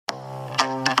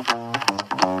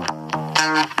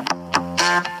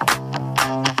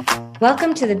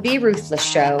Welcome to the Be Ruthless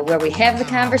Show, where we have the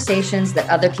conversations that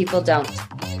other people don't,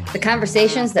 the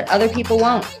conversations that other people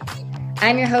won't.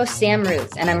 I'm your host, Sam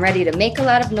Ruth, and I'm ready to make a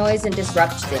lot of noise and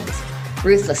disrupt things,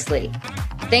 ruthlessly.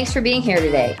 Thanks for being here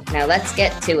today. Now let's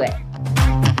get to it.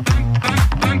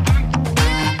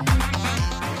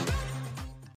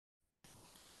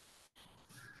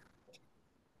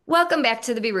 Welcome back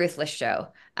to the Be Ruthless Show.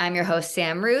 I'm your host,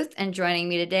 Sam Ruth, and joining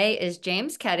me today is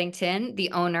James Keddington,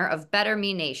 the owner of Better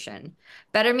Me Nation.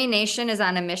 Better Me Nation is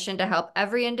on a mission to help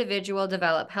every individual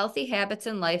develop healthy habits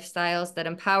and lifestyles that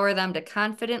empower them to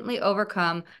confidently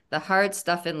overcome the hard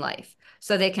stuff in life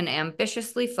so they can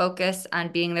ambitiously focus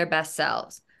on being their best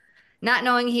selves. Not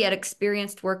knowing he had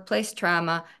experienced workplace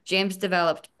trauma, James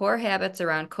developed poor habits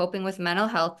around coping with mental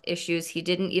health issues he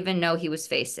didn't even know he was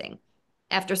facing.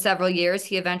 After several years,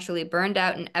 he eventually burned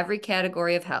out in every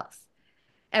category of health.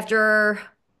 After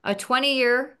a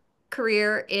 20-year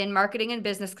career in marketing and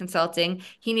business consulting,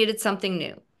 he needed something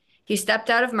new. He stepped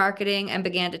out of marketing and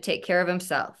began to take care of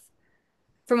himself.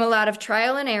 From a lot of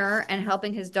trial and error and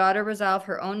helping his daughter resolve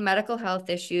her own medical health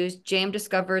issues, James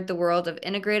discovered the world of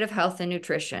integrative health and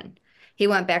nutrition. He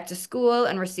went back to school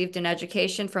and received an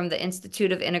education from the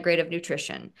Institute of Integrative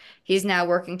Nutrition. He's now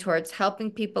working towards helping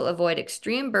people avoid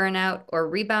extreme burnout or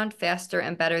rebound faster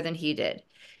and better than he did.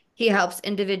 He helps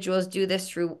individuals do this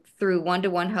through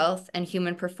one-to-one health and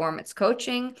human performance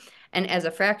coaching, and as a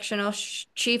fractional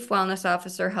chief wellness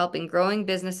officer, helping growing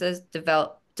businesses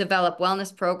develop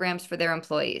wellness programs for their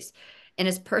employees. In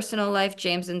his personal life,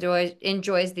 James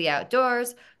enjoys the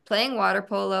outdoors, playing water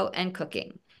polo, and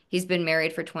cooking. He's been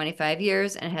married for 25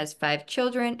 years and has 5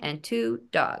 children and 2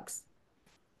 dogs.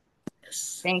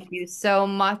 Yes. Thank you so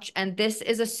much. And this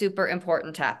is a super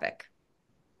important topic.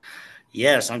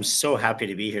 Yes, I'm so happy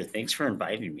to be here. Thanks for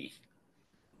inviting me.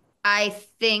 I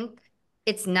think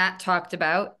it's not talked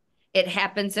about. It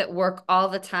happens at work all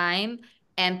the time,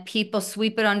 and people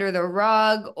sweep it under the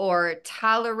rug or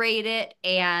tolerate it,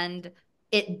 and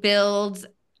it builds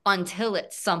until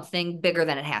it's something bigger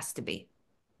than it has to be.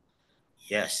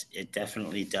 Yes, it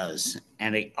definitely does.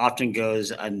 And it often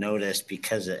goes unnoticed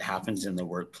because it happens in the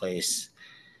workplace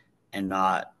and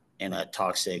not in a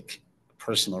toxic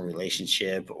personal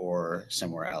relationship or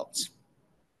somewhere else.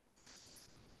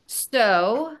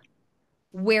 So,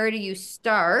 where do you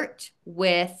start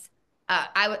with?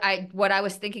 What I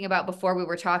was thinking about before we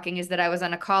were talking is that I was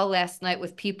on a call last night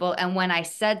with people, and when I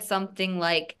said something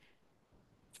like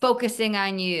focusing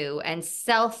on you and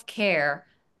self-care,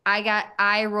 I got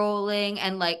eye rolling,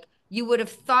 and like you would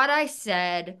have thought I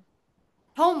said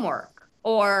homework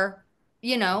or,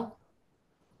 you know,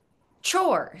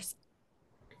 chores.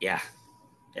 Yeah.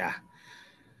 Yeah.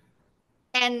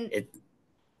 And It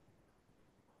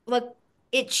look,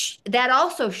 that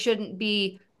also shouldn't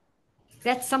be,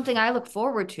 that's something I look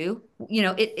forward to. You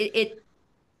know,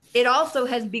 it also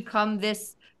has become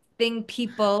this thing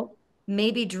people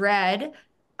maybe dread.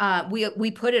 We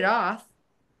put it off,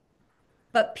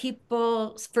 but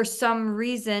people for some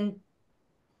reason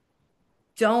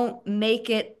don't make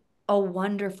it a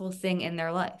wonderful thing in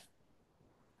their life.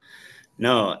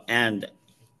 No, and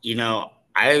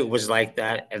I was like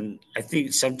that, and I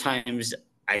think sometimes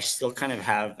I still kind of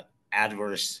have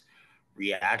adverse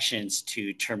reactions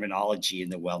to terminology in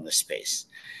the wellness space.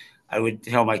 I would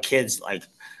tell my kids, like,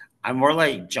 I'm more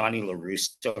like Johnny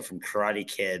LaRusso from Karate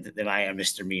Kid than I am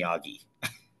Mr. Miyagi.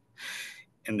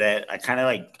 And that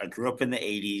I grew up in the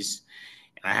 80s,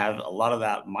 and I have a lot of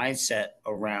that mindset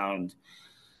around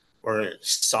or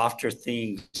softer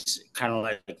things, kind of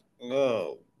like,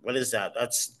 oh, what is that?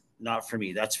 That's not for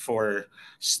me. That's for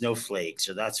snowflakes,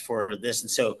 or that's for this. And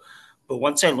so, but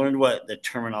once I learned what the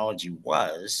terminology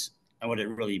was and what it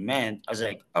really meant, I was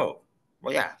like, oh,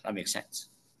 well, yeah, that makes sense.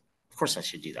 Of course, I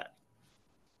should do that.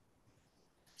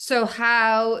 So,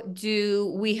 how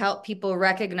do we help people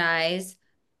recognize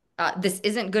this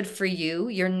isn't good for you?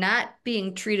 You're not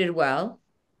being treated well.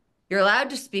 You're allowed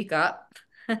to speak up.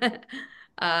 um,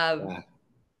 Yeah.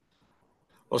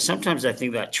 Well, sometimes I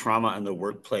think that trauma in the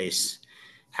workplace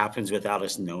happens without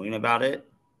us knowing about it,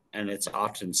 and it's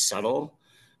often subtle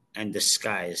and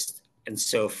disguised. And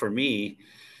so for me,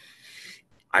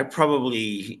 I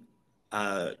probably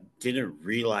didn't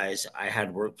realize I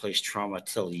had workplace trauma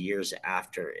till years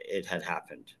after it had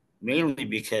happened, mainly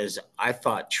because I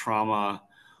thought trauma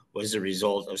was the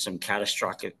result of some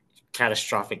catastrophic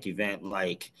event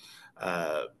like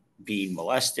uh, being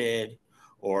molested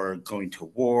or going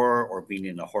to war or being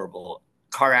in a horrible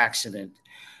car accident,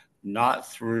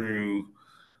 not through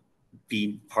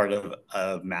being part of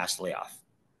a mass layoff.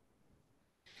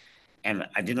 And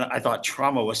I thought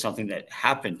trauma was something that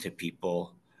happened to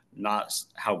people, not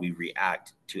how we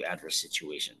react to adverse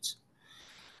situations.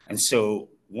 And so,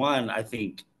 one, I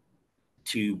think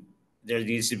to there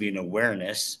needs to be an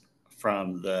awareness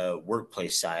from the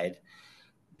workplace side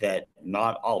that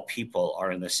not all people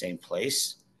are in the same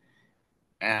place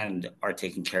and are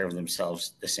taking care of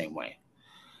themselves the same way.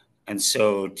 And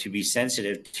so to be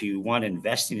sensitive to one,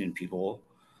 investing in people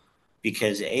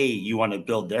because A, you want to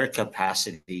build their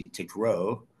capacity to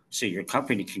grow so your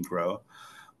company can grow.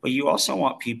 But you also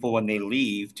want people when they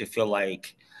leave to feel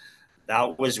like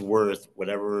that was worth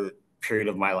whatever period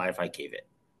of my life I gave it.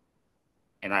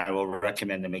 And I will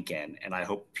recommend them again. And I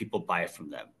hope people buy from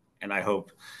them. And I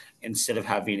hope instead of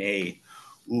having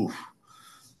ooh,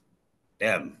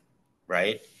 them,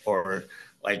 right? Or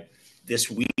like this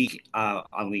week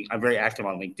I'm very active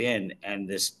on LinkedIn, and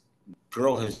this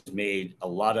girl has made a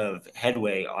lot of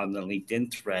headway on the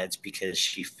LinkedIn threads because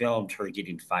she filmed her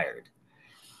getting fired.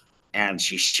 And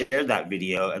she shared that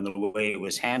video and the way it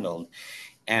was handled.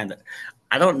 And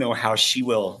I don't know how she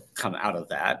will come out of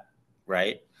that,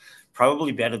 right?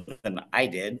 Probably better than I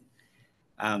did.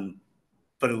 Um,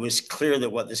 but it was clear that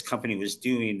what this company was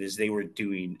doing is they were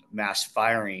doing mass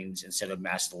firings instead of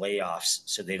mass layoffs,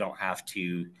 so they don't have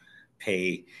to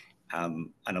pay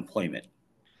unemployment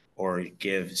or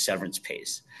give severance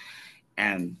pays.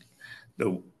 And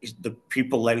the the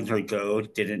people letting her go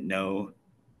didn't know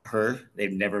her;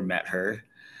 they've never met her.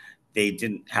 They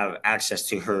didn't have access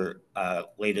to her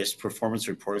latest performance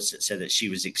reports that said that she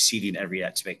was exceeding every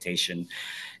expectation.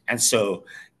 And so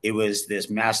it was this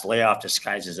mass layoff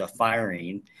disguised as a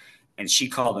firing. And she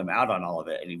called them out on all of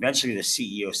it. And eventually the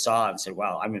CEO saw it and said,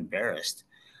 wow, I'm embarrassed.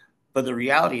 But the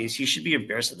reality is, he should be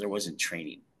embarrassed that there wasn't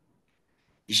training.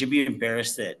 He should be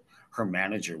embarrassed that her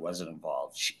manager wasn't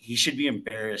involved. He should be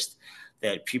embarrassed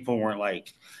that people weren't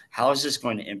like, how is this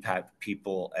going to impact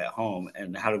people at home?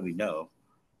 And how do we know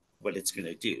what it's going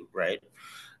to do? Right.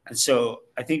 And so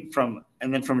I think from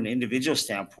an individual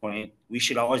standpoint, we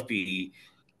should always be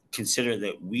consider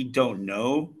that we don't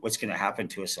know what's going to happen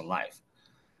to us in life.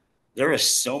 There is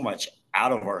so much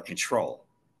out of our control.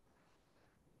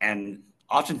 And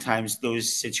oftentimes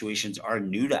those situations are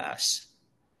new to us.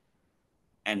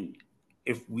 And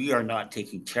if we are not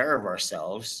taking care of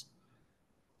ourselves,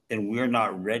 then we're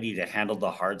not ready to handle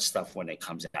the hard stuff when it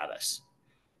comes at us.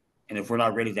 And if we're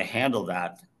not ready to handle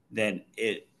that, then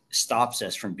it stops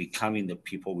us from becoming the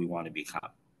people we want to become.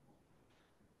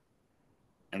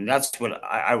 And that's what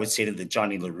I would say to the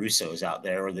Johnny LaRussos out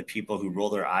there, or the people who roll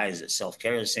their eyes at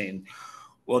self-care, is saying,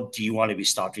 well, do you want to be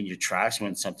stopped in your tracks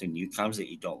when something new comes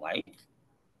that you don't like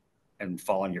and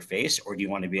fall on your face? Or do you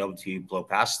want to be able to blow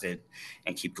past it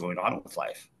and keep going on with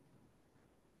life?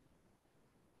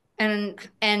 And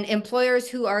employers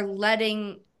who are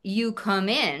letting you come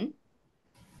in,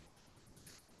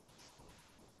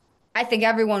 I think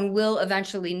everyone will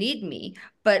eventually need me,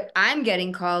 but I'm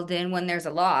getting called in when there's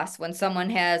a loss, when someone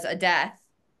has a death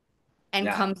and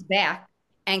Yeah. comes back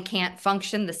and can't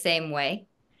function the same way.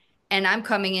 And I'm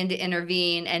coming in to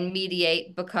intervene and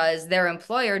mediate because their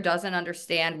employer doesn't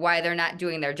understand why they're not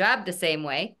doing their job the same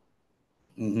way.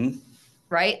 Mm-hmm.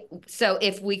 Right. So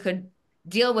if we could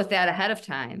deal with that ahead of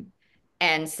time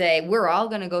and say, we're all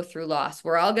going to go through loss,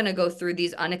 we're all going to go through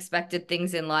these unexpected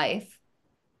things in life.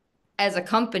 As a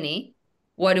company,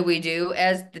 what do we do?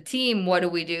 As the team, what do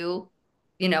we do?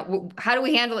 You know, how do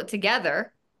we handle it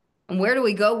together? And where do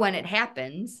we go when it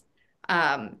happens?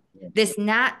 This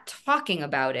not talking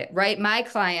about it, right? My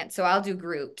client, so I'll do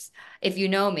groups. If you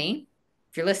know me,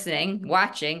 if you're listening,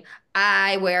 watching,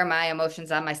 I wear my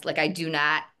emotions on my, like, I do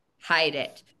not hide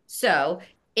it. So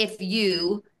if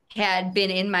you had been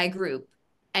in my group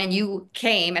and you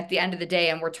came at the end of the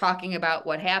day and we're talking about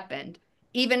what happened,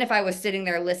 even if I was sitting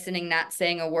there listening, not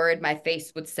saying a word, my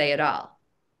face would say it all,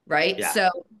 right? Yeah. So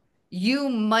you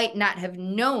might not have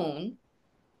known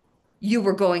you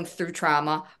were going through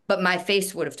trauma, but my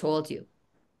face would have told you,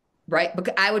 right?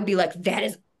 Because I would be like, that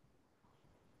is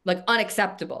like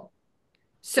unacceptable.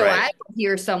 So Right. I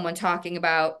hear someone talking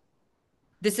about,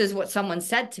 this is what someone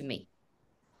said to me.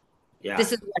 Yeah.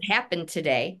 This is what happened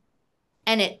today.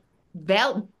 And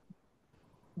val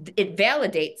it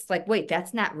validates, like, wait,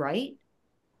 that's not right.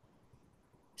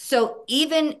 So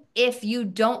even if you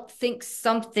don't think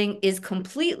something is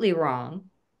completely wrong,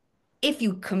 if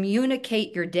you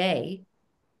communicate your day,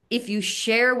 if you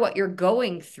share what you're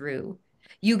going through,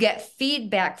 you get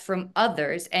feedback from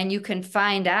others and you can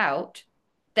find out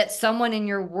that someone in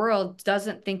your world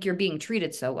doesn't think you're being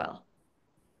treated so well.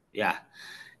 Yeah.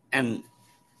 And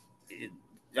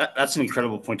that's an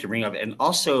incredible point to bring up. And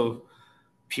also,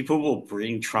 people will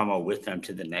bring trauma with them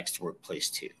to the next workplace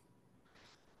too.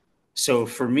 So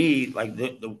for me, like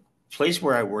place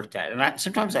where I worked at, and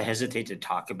sometimes I hesitate to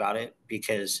talk about it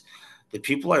because the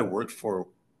people I worked for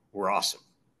were awesome.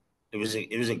 It was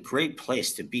a great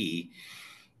place to be,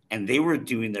 and they were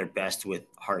doing their best with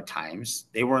hard times.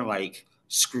 They weren't like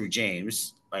screw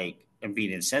James, like and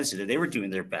being insensitive. They were doing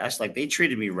their best. Like they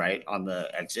treated me right on the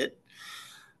exit.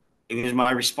 It was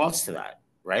my response to that,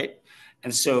 right?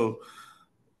 And so,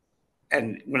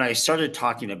 and when I started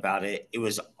talking about it, it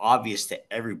was obvious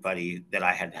to everybody that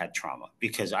I had had trauma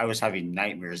because I was having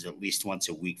nightmares at least once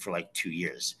a week for like 2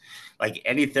 years. Like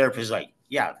any therapist, is like,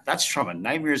 yeah, that's trauma.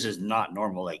 Nightmares is not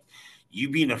normal. Like you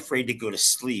being afraid to go to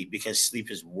sleep because sleep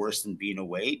is worse than being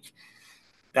awake.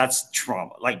 That's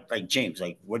trauma. Like James,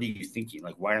 like, what are you thinking?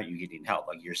 Like, why aren't you getting help?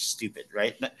 Like, you're stupid,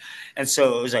 right? And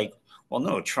so it was like, well,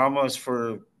 no, trauma is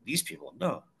for these people.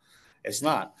 No, it's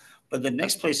not. But the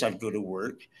next place I'd go to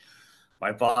work,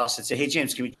 my boss would say, "Hey,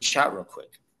 James, can we chat real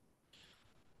quick?"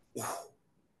 Ooh,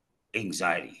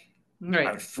 anxiety. I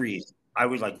Right. would freeze. I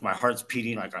would like my heart's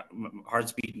beating, like my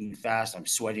heart's beating fast. I'm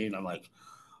sweating. I'm like,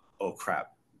 oh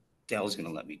crap, Dale's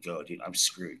gonna let me go, dude. I'm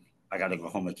screwed. I got to go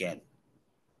home again.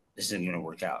 This isn't gonna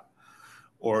work out.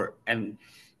 Or and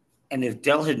if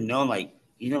Dell had known, like,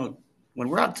 when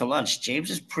we're out to lunch,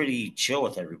 James is pretty chill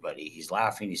with everybody. He's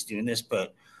laughing, he's doing this,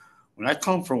 but when I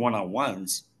call him for one on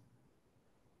ones,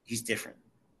 he's different.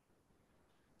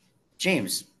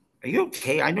 James, are you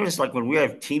okay? I notice like when we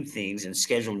have team things and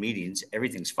scheduled meetings,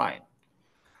 everything's fine.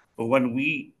 But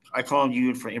when I call you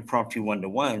in for impromptu one to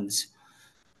ones,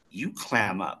 you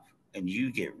clam up and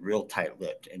you get real tight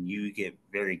lipped and you get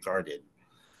very guarded.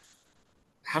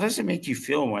 How does it make you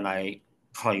feel when I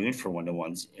call you in for one to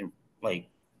ones and like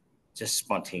just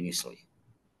spontaneously?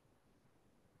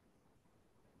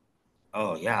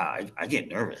 Oh yeah, I get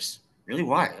nervous. Really?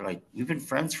 Why? Like we've been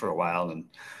friends for a while and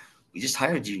we just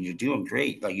hired you and you're doing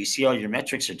great. Like you see all your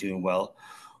metrics are doing well.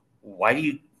 Why do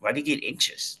you get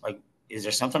anxious? Like, is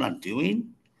there something I'm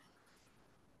doing?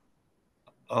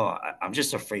 Oh, I'm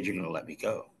just afraid you're gonna let me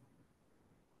go.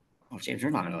 Oh, James,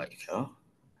 you're not gonna let you go.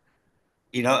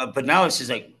 But now it's just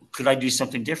like, could I do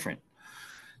something different?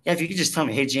 Yeah, if you could just tell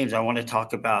me, hey James, I want to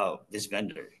talk about this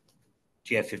vendor.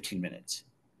 Do you have 15 minutes?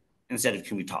 Instead of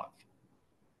can we talk?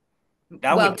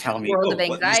 That would Welcome to tell the me, world of oh,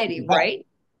 what this anxiety, could help. right?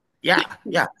 Yeah,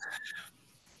 yeah.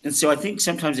 And so I think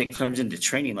sometimes it comes into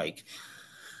training like,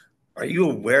 are you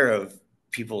aware of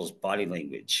people's body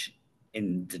language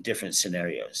in the different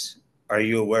scenarios? Are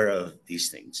you aware of these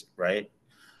things, right?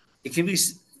 It can be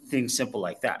things simple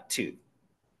like that too.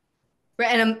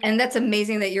 Right. And that's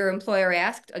amazing that your employer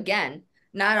asked. Again,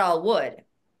 not all would.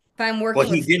 If I'm Well,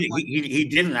 working he with didn't. someone, He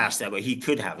didn't ask that, but he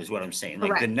could have, is what I'm saying. Like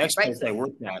the correct, next right? place I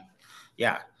worked at,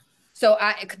 yeah, So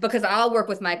because I'll work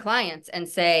with my clients and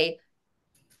say,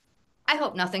 I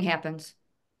hope nothing happens.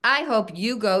 I hope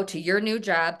you go to your new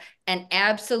job and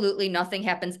absolutely nothing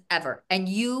happens ever. And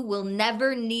you will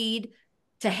never need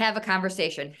to have a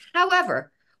conversation.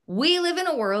 However, we live in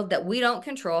a world that we don't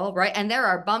control, right? And there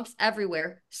are bumps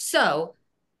everywhere. So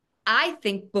I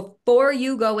think before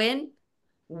you go in,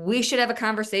 we should have a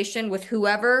conversation with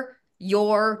whoever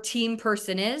your team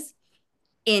person is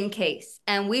in case.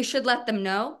 And we should let them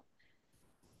know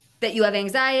that you have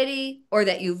anxiety or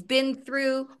that you've been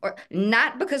through, or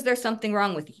not because there's something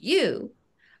wrong with you,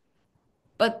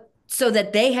 but so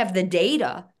that they have the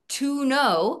data to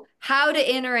know how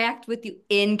to interact with you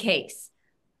in case.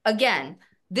 Again,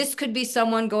 this could be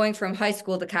someone going from high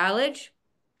school to college,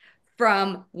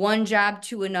 from one job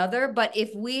to another. But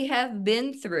if we have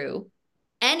been through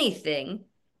anything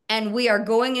and we are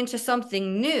going into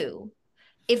something new,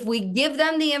 if we give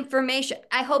them the information,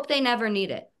 I hope they never need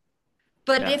it.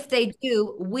 But yeah, if they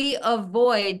do, we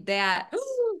avoid that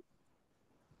yeah,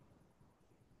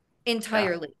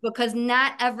 entirely because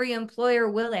not every employer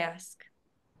will ask.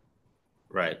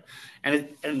 right.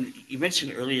 And you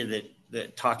mentioned earlier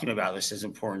that talking about this is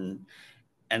important,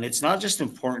 and it's not just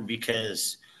important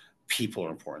because people are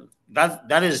important.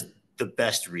 That is the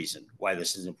best reason why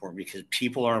this is important because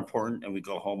people are important, and we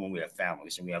go home and we have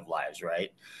families and we have lives,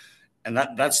 right? And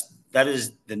that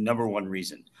is the number one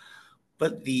reason.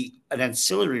 But the an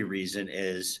ancillary reason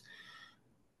is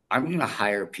I'm going to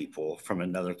hire people from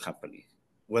another company,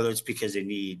 whether it's because they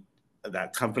need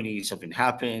that company, something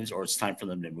happens, or it's time for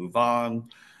them to move on.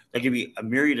 There could be a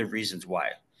myriad of reasons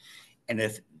why. And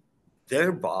if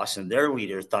their boss and their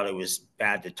leader thought it was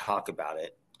bad to talk about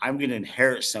it, I'm going to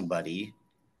inherit somebody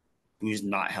who's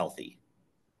not healthy.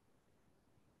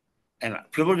 And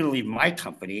people are going to leave my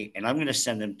company and I'm going to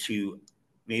send them to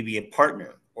maybe a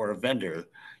partner or a vendor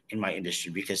in my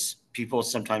industry because people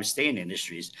sometimes stay in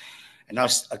industries. And now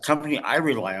a company I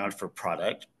rely on for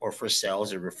product or for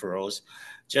sales or referrals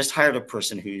just hired a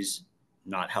person who's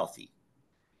not healthy.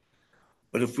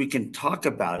 But if we can talk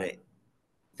about it,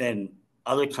 then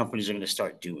other companies are going to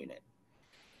start doing it.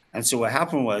 And so what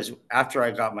happened was after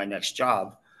I got my next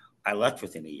job, I left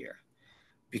within a year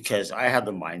because I had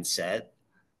the mindset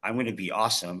I'm going to be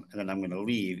awesome and then I'm going to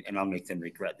leave and I'll make them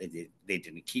regret that they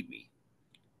didn't keep me.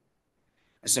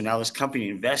 And so now this company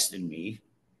invests in me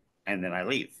and then I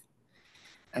leave.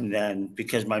 And then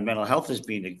because my mental health is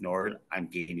being ignored, I'm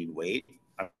gaining weight.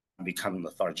 I'm becoming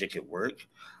lethargic at work.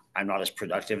 I'm not as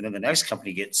productive. And then the next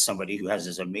company gets somebody who has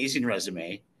this amazing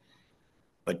resume,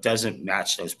 but doesn't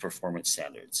match those performance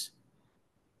standards.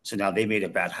 So now they made a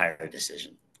bad hire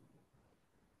decision.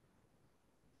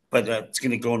 But it's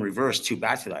going to go in reverse too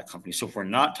back to that company. So if we're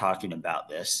not talking about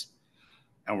this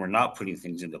and we're not putting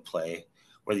things into play,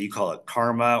 whether you call it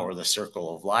karma or the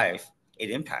circle of life, it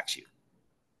impacts you.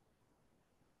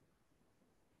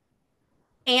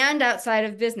 And outside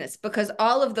of business, because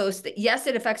all of those, yes,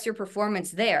 it affects your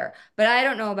performance there, but I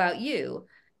don't know about you.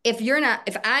 If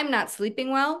I'm not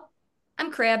sleeping well, I'm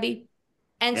crabby.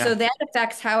 And so that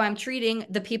affects how I'm treating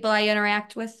the people I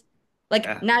interact with.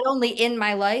 Like not only in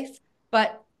my life,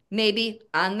 but maybe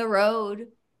on the road,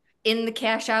 in the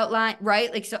cash out line,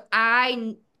 right? Like, so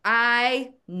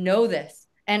I know this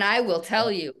and I will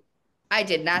tell you, I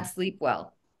did not sleep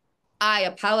well. I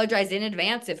apologize in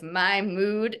advance if my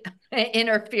mood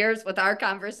interferes with our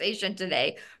conversation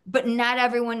today, but not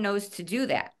everyone knows to do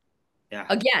that. Yeah.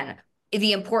 Again,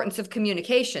 the importance of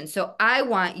communication. So I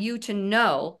want you to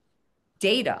know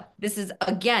data. This is,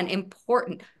 again,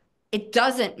 important. It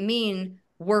doesn't mean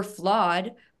we're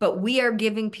flawed, but we are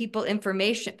giving people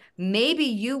information. Maybe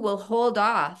you will hold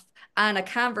off on a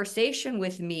conversation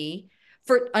with me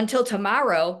for until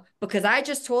tomorrow because I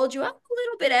just told you I'm a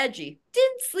little bit edgy,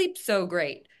 didn't sleep so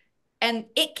great. And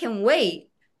it can wait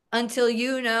until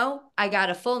you know I got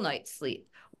a full night's sleep.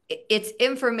 It's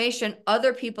information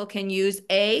other people can use.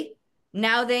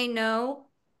 Now they know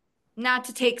not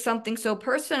to take something so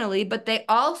personally, but they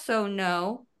also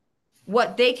know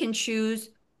what they can choose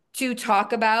to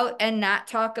talk about and not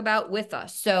talk about with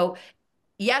us. So,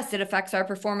 yes, it affects our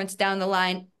performance down the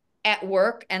line at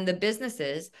work and the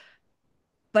businesses,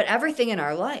 but everything in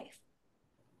our life.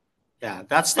 Yeah,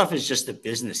 that stuff is just a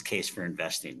business case for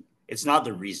investing. It's not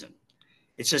the reason.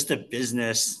 It's just a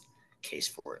business case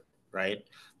for it, right?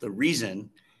 The reason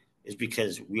is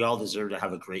because we all deserve to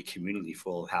have a great community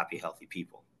full of happy, healthy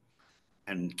people.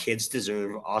 And kids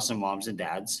deserve awesome moms and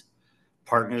dads.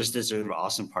 Partners deserve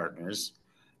awesome partners.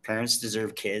 Parents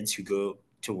deserve kids who go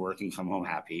to work and come home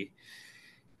happy.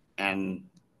 And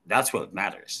that's what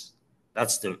matters.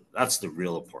 That's the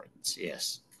real importance.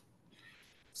 Yes.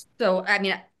 So, I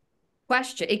mean,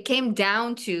 question, it came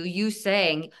down to you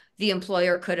saying the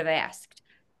employer could have asked.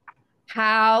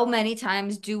 How many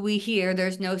times do we hear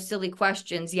there's no silly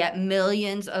questions, yet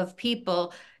millions of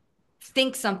people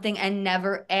think something and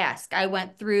never ask? I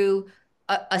went through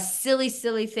a silly,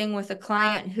 silly thing with a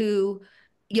client who,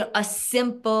 a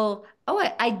simple,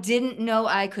 I didn't know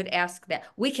I could ask that.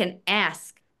 We can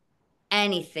ask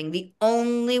anything. The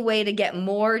only way to get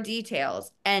more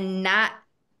details and not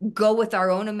go with our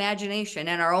own imagination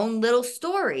and our own little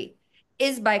story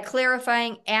is by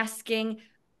clarifying, asking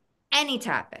any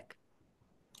topic.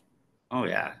 Oh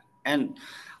yeah. And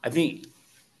I think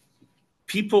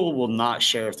people will not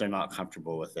share if they're not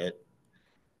comfortable with it.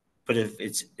 But if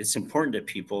it's important to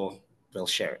people, they'll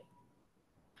share it.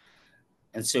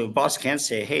 And so boss can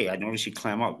say, "Hey, I noticed you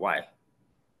clam up. Why?"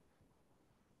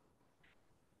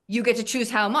 You get to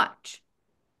choose how much,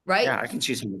 right? Yeah, I can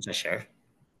choose how much I share.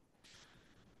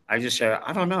 I just share.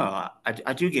 I don't know.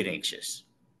 I do get anxious,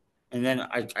 and then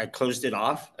I closed it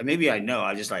off. And maybe I know.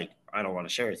 I just like I don't want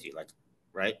to share with you, like,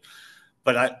 right?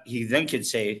 But he then could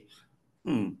say,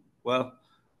 well,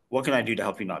 what can I do to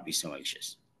help you not be so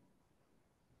anxious?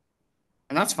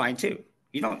 And that's fine too.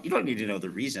 You don't need to know the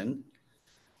reason,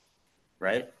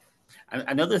 right?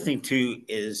 Another thing too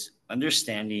is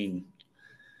understanding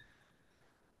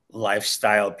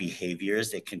lifestyle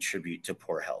behaviors that contribute to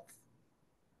poor health,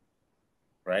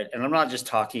 right? And I'm not just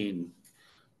talking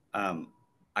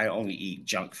I only eat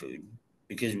junk food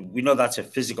because we know that's a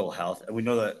physical health, and we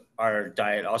know that our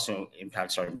diet also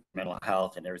impacts our mental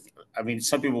health and everything. I mean,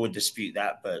 some people would dispute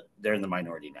that, but they're in the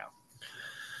minority now.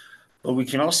 But we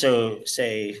can also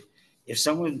say if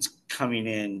someone's coming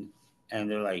in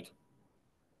and they're like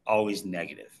always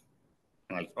negative,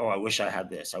 like, oh, I wish I had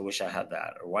this, I wish I had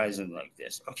that, or why isn't it like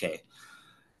this? Okay,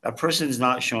 that person's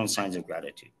not showing signs of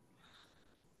gratitude.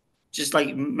 Just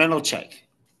like mental check.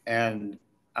 And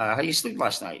how do you sleep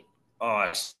last night? Oh,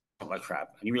 I slept like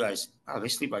crap. And you realize, oh, they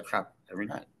sleep like crap every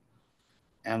night.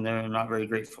 And they're not very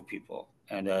grateful people.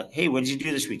 And hey, what did you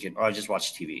do this weekend? Oh, I just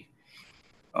watched TV.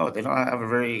 Oh, they don't have a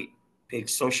very big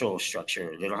social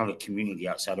structure. They don't have a community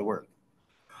outside of work.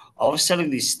 All of a sudden,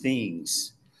 these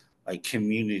things like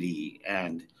community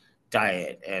and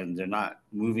diet, and they're not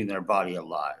moving their body a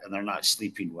lot, and they're not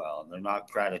sleeping well, and they're not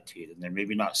gratitude, and they're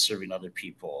maybe not serving other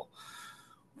people.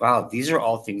 Wow, these are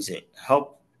all things that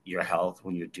help your health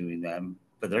when you're doing them,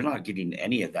 but they're not getting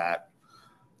any of that.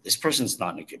 This person's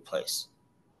not in a good place,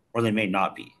 or they may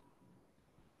not be.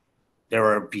 There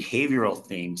are behavioral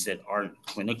things that aren't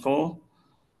clinical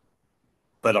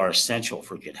but are essential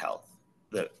for good health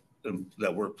that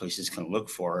that workplaces can look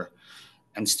for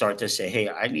and start to say, hey,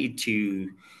 I need to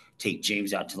take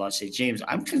James out to lunch. Say, James,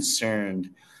 I'm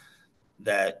concerned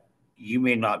that you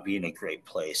may not be in a great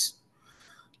place.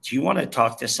 Do you want to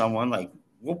talk to someone? Like,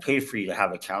 we'll pay for you to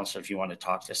have a counselor if you want to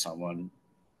talk to someone.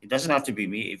 It doesn't have to be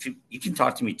me. If you can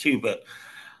talk to me too, but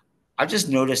I've just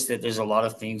noticed that there's a lot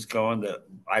of things going that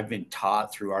I've been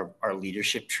taught through our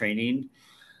leadership training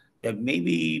that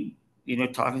maybe,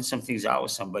 talking some things out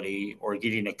with somebody or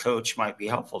getting a coach might be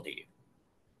helpful to you.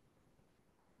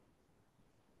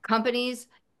 Companies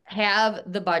have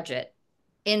the budget,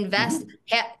 invest,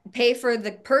 Mhm. pay for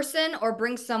the person or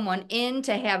bring someone in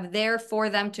to have there for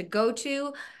them to go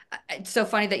to. It's so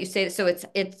funny that you say it. So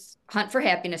it's Hunt for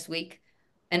Happiness Week,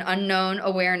 an unknown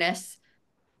awareness.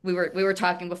 We were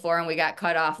talking before and we got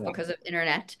cut off Yeah. because of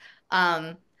internet.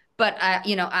 Um, but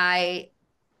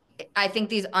I think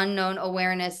these unknown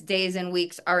awareness days and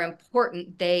weeks are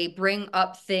important. They bring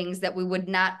up things that we would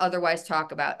not otherwise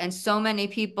talk about. And so many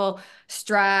people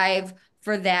strive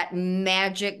for that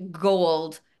magic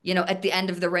gold, at the end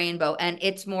of the rainbow. And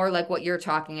it's more like what you're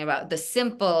talking about, the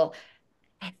simple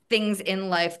things in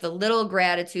life, the little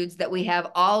gratitudes that we have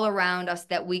all around us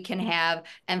that we can have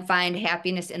and find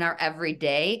happiness in our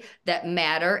everyday that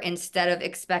matter instead of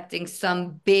expecting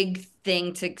some big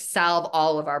thing to solve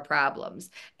all of our problems.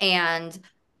 And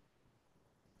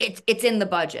it's in the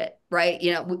budget, right?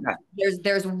 Yeah.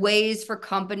 There's ways for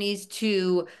companies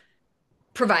to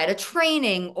provide a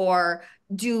training or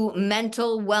do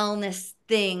mental wellness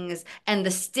things, and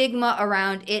the stigma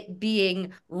around it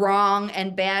being wrong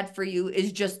and bad for you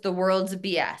is just the world's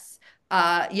BS.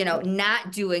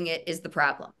 Not doing it is the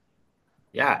problem.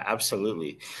 Yeah,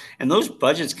 absolutely. And those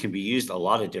budgets can be used a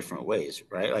lot of different ways,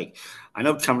 right? Like, I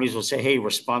know companies will say, hey, we're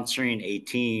sponsoring a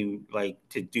team like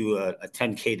to do a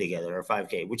 10K together or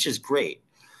 5K, which is great.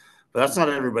 But that's not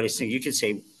everybody's thing. You could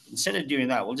say, instead of doing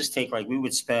that, we'll just take, like, we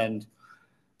would spend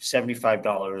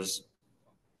 $75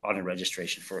 on a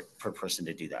registration for per person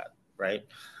to do that, right?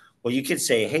 Well, you could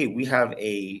say, hey, we have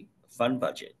a fund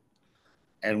budget.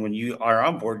 And when you are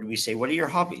on board, we say, what are your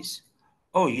hobbies?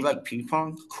 Oh, you like ping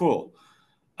pong? Cool.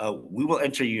 We will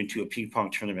enter you into a ping pong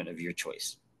tournament of your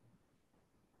choice.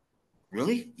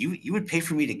 Really? You would pay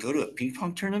for me to go to a ping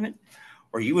pong tournament?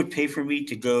 Or you would pay for me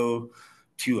to go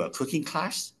to a cooking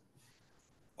class?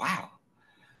 Wow.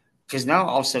 Because now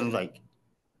all of a sudden, like,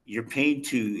 you're paying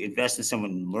to invest in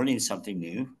someone learning something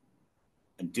new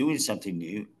and doing something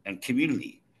new and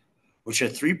community, which are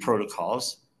three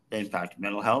protocols that impact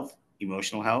mental health,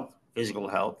 emotional health, physical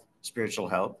health, spiritual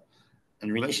health,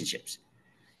 and relationships,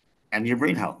 and your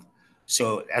brain health.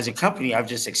 So, as a company, I've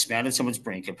just expanded someone's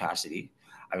brain capacity.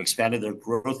 I've expanded their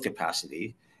growth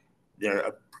capacity,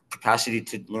 their capacity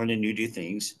to learn and new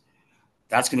things.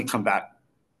 That's going to come back.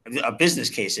 A business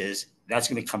case is that's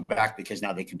going to come back because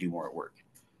now they can do more at work.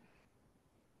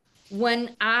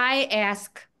 When I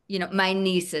ask, my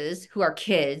nieces who are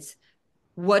kids,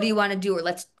 what do you want to do? Or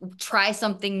let's try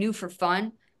something new for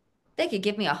fun. They could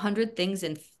give me 100 things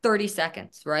in 30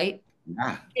 seconds, right?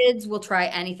 Yeah. Kids will try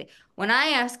anything. When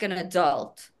I ask an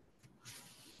adult,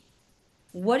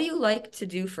 what do you like to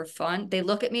do for fun? They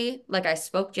look at me like I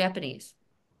spoke Japanese,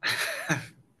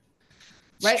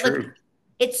 It's right? Like true.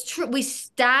 it's true. We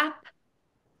stop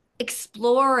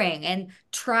exploring and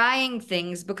trying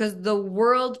things because the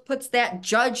world puts that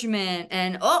judgment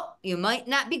and, oh, you might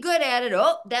not be good at it.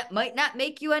 Oh, that might not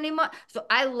make you any money. So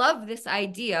I love this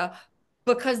idea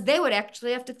because they would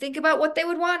actually have to think about what they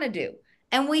would want to do.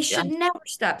 And we Yeah. should never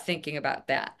stop thinking about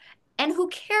that. And who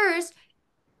cares?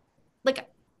 Like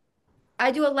I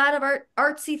do a lot of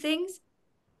artsy things.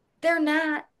 They're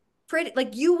not pretty.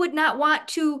 Like you would not want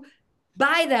to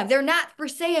buy them. They're not for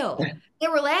sale. They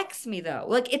relax me though.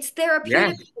 Like it's Yeah.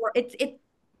 therapeutic for it.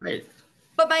 Right.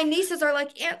 But my nieces are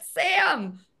like, Aunt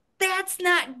Sam, that's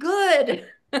not good.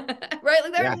 Right?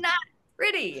 Like Yeah. they're not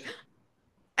pretty.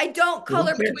 I don't Who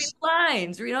color between cares?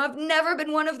 lines. I've never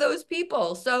been one of those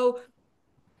people. So,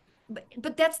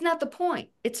 but that's not the point.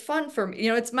 It's fun for me.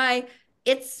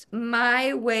 It's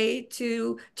my way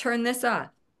to turn this off.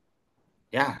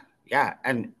 Yeah. Yeah,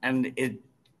 and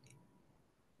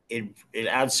it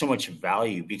adds so much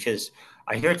value because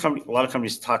I hear a lot of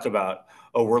companies talk about,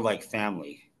 oh, we're like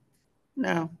family.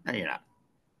 No, you're not.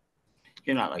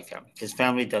 You're not like family because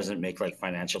family doesn't make like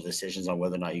financial decisions on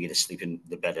whether or not you get to sleep in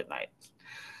the bed at night.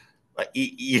 Like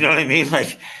you know what I mean?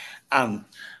 Like, um,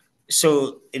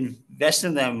 so invest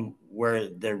in them where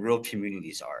their real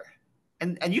communities are.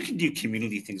 And you can do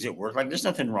community things at work. Like there's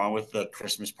nothing wrong with the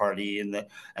Christmas party and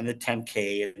the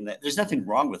 10K there's nothing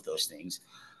wrong with those things.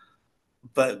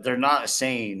 But they're not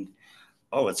saying,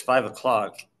 oh, it's 5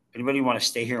 o'clock. Anybody want to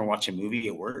stay here and watch a movie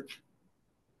at work?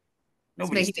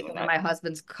 It's Nobody's making me doing think of that. my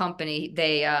husband's company.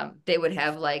 They would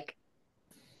have like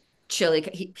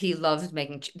chili. He loves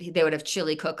making. They would have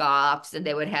chili cook-offs, and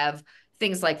they would have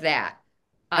things like that.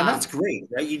 And that's Um, great,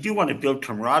 right? You do want to build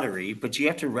camaraderie, but you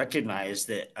have to recognize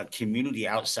that a community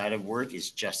outside of work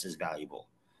is just as valuable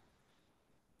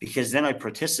because then I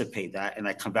participate that and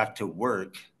I come back to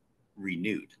work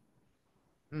renewed.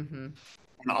 mhm.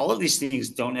 And all of these things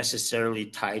don't necessarily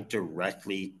tie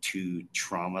directly to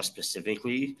trauma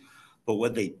specifically, but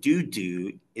what they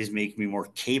do is make me more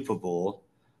capable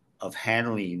of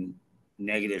handling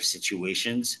negative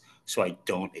situations so I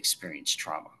don't experience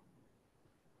trauma.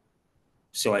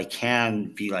 So I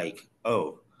can be like,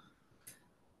 oh,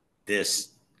 this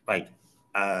like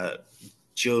uh,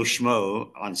 Joe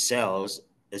Schmo on sales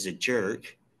is a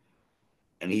jerk,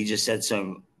 and he just said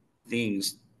some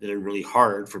things that are really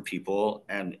hard for people.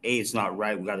 And it's not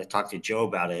right. We got to talk to Joe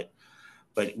about it.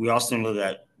 But we also know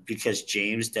that because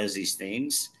James does these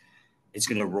things, it's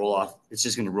going to roll off. It's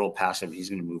just going to roll past him. He's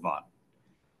going to move on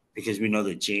because we know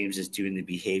that James is doing the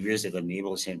behaviors that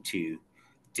enables him to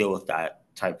deal with that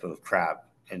type of crap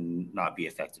and not be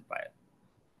affected by it.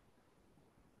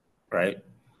 Right.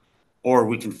 Or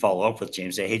we can follow up with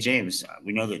James, say, hey, James,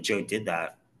 we know that Joe did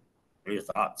that. What are your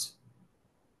thoughts?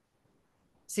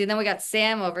 See, then we got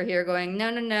Sam over here going, no,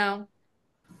 no, no.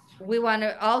 We want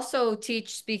to also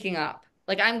teach speaking up.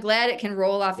 Like, I'm glad it can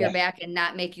roll off your Yeah. back and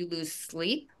not make you lose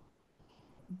sleep.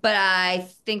 But I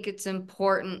think it's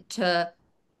important to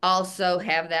also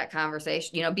have that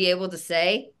conversation, be able to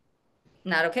say,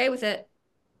 not okay with it.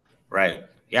 Right.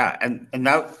 Yeah. And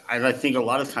that, I think a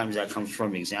lot of times that comes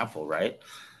from example, right?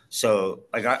 So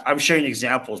like I'm sharing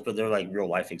examples, but they're like real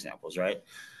life examples, right?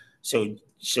 So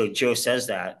Joe says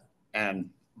that, and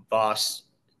boss,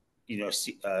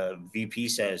 VP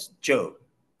says, Joe,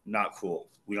 not cool.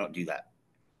 We don't do that.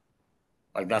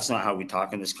 Like that's not how we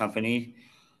talk in this company.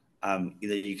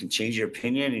 Either you can change your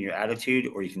opinion and your attitude,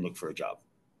 or you can look for a job.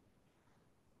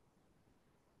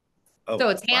 So Oh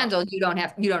it's wow. handled. You don't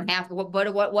have to.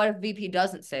 What if VP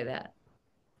doesn't say that?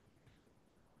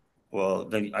 Well,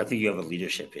 then I think you have a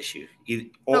leadership issue.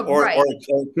 Or, So or, right. or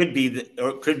it could be, or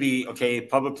it could be, okay,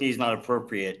 publicly is not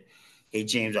appropriate. Hey,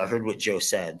 James, I heard what Joe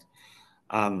said.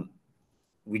 Um,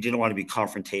 we didn't want to be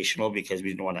confrontational because we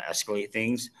didn't want to escalate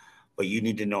things, but you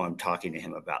need to know I'm talking to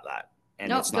him about that.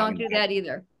 And Nope, it's not don't going to do happen. that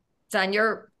either. It's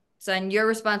on your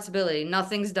responsibility.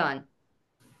 Nothing's done.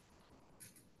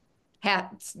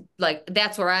 Like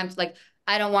that's where I'm like,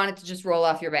 I don't want it to just roll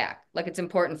off your back. Like it's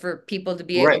important for people to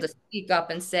be able Right. to speak up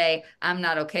and say, I'm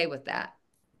not okay with that.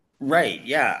 Right.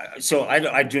 Yeah. So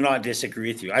I do not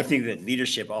disagree with you. I think that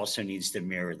leadership also needs to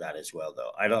mirror that as well,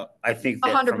 though. I think A that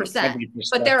hundred from a percent. company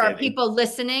But there are perspective, people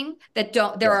listening that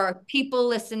don't, there yeah, are people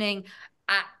listening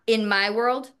in my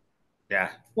world. yeah,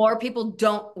 More people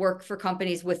don't work for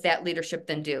companies with that leadership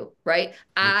than do, right?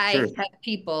 that's I true. have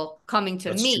people coming to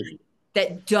That's true. me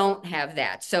that don't have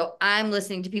that. So I'm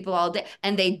listening to people all day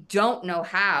and they don't know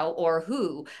how or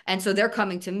who. And so they're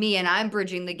coming to me and I'm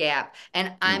bridging the gap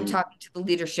and I'm Mhm. talking to the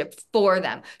leadership for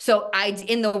them. So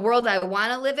in the world I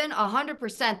want to live in,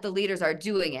 100% the leaders are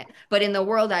doing it. But in the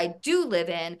world I do live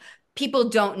in, people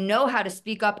don't know how to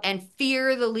speak up and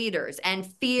fear the leaders and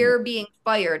Yeah. fear being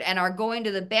fired and are going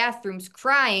to the bathrooms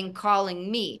crying, calling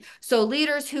me. So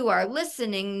leaders who are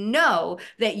listening know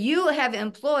that you have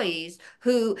employees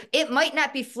who it might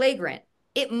not be flagrant.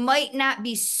 It might not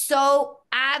be so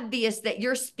obvious that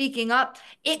you're speaking up.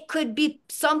 It could be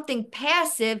something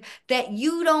passive that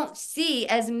you don't see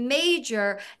as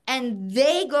major, and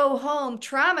they go home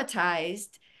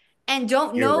traumatized and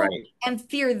don't You're know right. and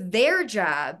fear their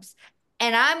jobs.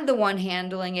 And I'm the one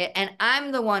handling it. And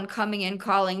I'm the one coming in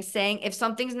calling saying, if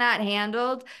something's not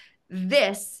handled,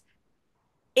 this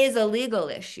is a legal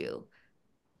issue.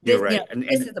 You're This, right.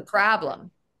 this is a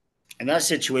problem. In that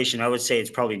situation, I would say it's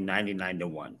probably 99 to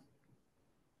 1.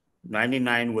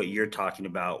 99 what you're talking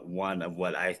about, one of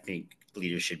what I think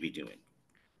leaders should be doing.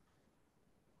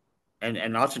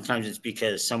 And oftentimes it's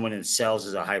because someone in sales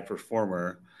is a high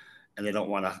performer and they don't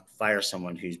want to fire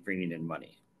someone who's bringing in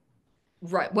money.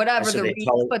 Right. And Whatever so the they reason,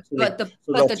 tolerate, but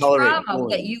they'll the tolerate trauma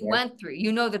that bullying, you right? went through,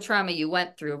 the trauma you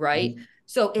went through, right? Mhm.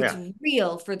 So it's Yeah,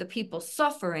 real for the people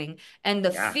suffering and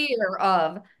the yeah, fear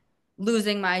of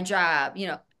losing my job,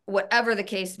 whatever the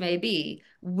case may be.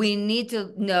 We need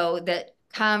to know that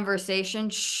conversation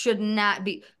should not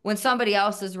be when somebody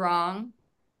else is wrong,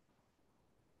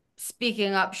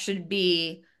 speaking up should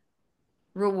be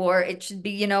reward. It should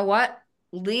be, you know what?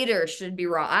 Leaders should be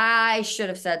wrong. I should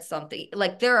have said something.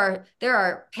 Like there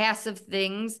are passive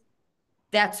things.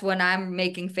 That's when I'm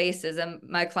making faces and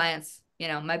my clients,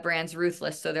 my brand's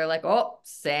ruthless. So they're like, oh,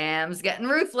 Sam's getting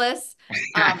ruthless.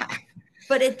 Um,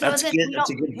 but it that's doesn't, good. That's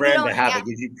a good we brand to don't have. have, It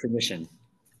gives you permission.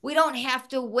 we don't have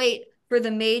to wait for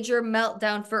the major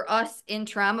meltdown for us in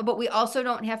trauma, but we also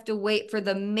don't have to wait for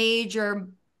the major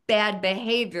bad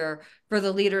behavior for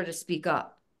the leader to speak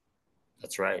up.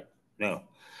 That's right. No,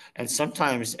 and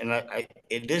sometimes, and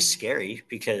it is scary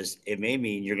because it may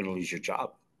mean you're going to lose your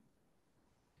job,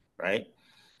 right?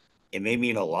 It may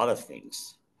mean a lot of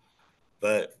things,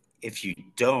 but if you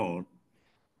don't,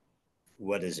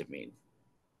 what does it mean?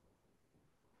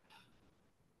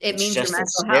 It It's means your just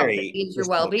as mental health. It scary. means your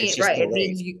well-being, It's just right? It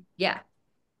delayed. means yeah,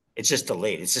 It's just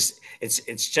delayed.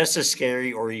 It's just as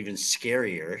scary or even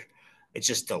scarier. It's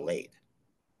just delayed.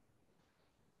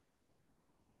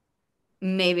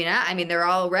 maybe not. I mean, they're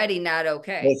already not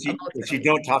Well, okay if you emotionally.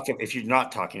 don't talk, if you're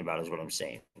not talking about it, is what I'm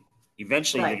saying.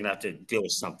 Eventually, you're Right, gonna have to deal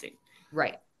with something.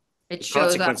 right. It The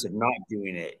shows up, consequence of not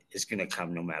doing it is gonna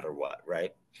come no matter what,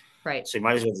 right? right. So you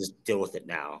might as well just deal with it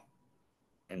now.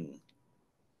 And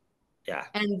yeah,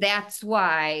 And that's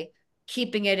why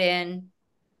keeping it in,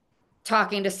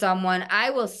 talking to someone,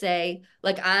 I will say,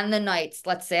 like on the nights,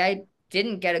 let's say I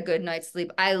didn't get a good night's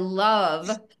sleep. I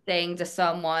love saying to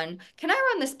someone, can I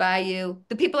run this by you?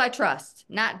 The people I trust,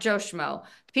 not Joe Schmo,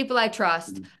 the people I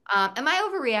trust. Am I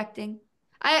overreacting?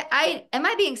 Am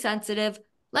I being sensitive?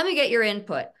 Let me get your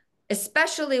input,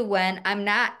 especially when I'm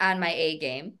not on my A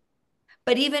game.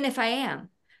 But even if I am,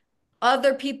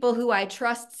 other people who I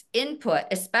trust's input,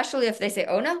 especially if they say,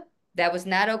 oh no, that was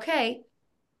not okay.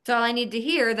 That's all I need to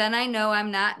hear. Then I know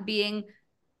I'm not being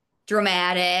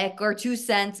dramatic or 2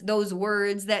 cents, those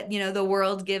words that, the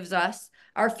world gives us.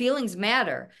 Our feelings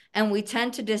matter. And we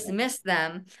tend to dismiss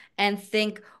them and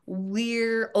think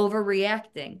we're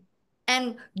overreacting.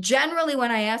 And generally,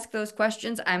 when I ask those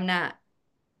questions, I'm not.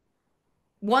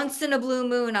 Once in a blue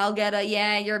moon, I'll get a,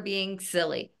 yeah, you're being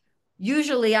silly.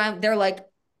 Usually they're like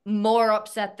more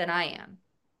upset than I am.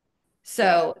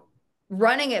 yeah, So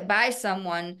running it by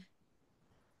someone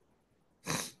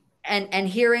and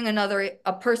hearing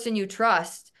a person you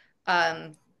trust,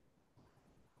 um,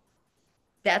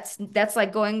 that's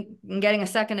like going and getting a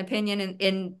second opinion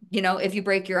in if you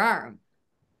break your arm.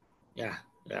 yeah,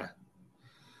 yeah,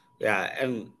 yeah.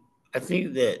 And I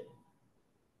think that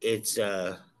it's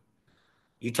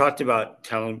you talked about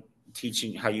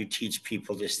teaching how you teach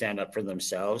people to stand up for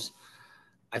themselves.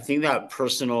 I think that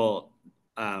personal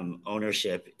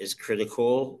ownership is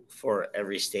critical for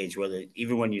every stage, whether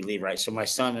even when you leave, right? So my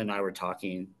son and I were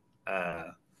talking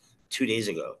 2 days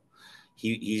ago.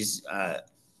 He's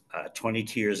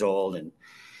 22 years old, and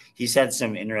he's had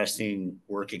some interesting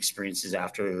work experiences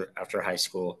after high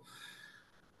school.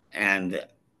 And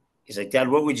he's like, "Dad,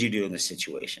 what would you do in this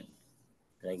situation?"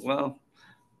 Like, well,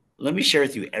 let me share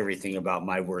with you everything about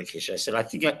my work history. I said, I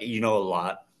think you know a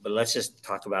lot, but let's just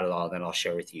talk about it all. Then I'll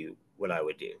share with you what I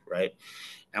would do. Right.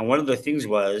 And one of the things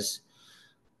was,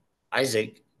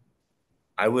 Isaac,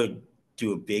 I would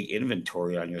do a big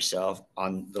inventory on yourself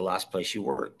on the last place you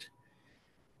worked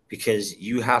because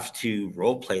you have to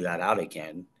role play that out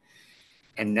again.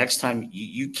 And next time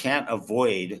you can't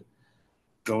avoid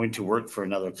going to work for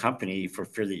another company for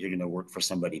fear that you're going to work for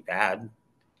somebody bad.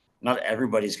 Not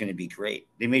everybody's going to be great.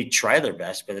 They may try their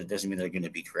best, but it doesn't mean they're going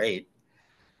to be great.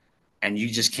 And you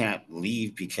just can't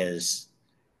leave because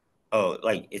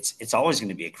like it's always going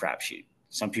to be a crapshoot.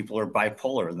 Some people are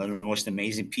bipolar and they're the most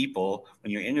amazing people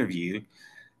when you're interviewed,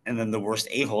 and then the worst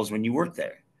a-holes when you work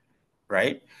there,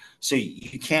 right? So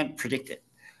you can't predict it.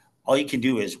 All you can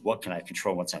do is what can I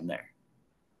control once I'm there?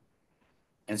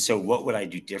 And so what would I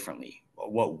do differently?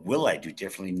 What will I do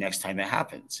differently next time it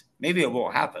happens? Maybe it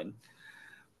won't happen,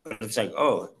 but it's like,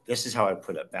 oh, this is how I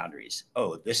put up boundaries.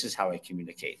 Oh, this is how I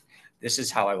communicate. This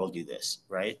is how I will do this,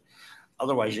 right?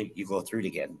 Otherwise, you go through it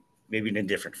again, maybe in a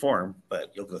different form,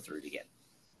 but you'll go through it again.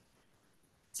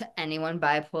 To anyone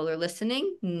bipolar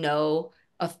listening, no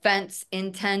offense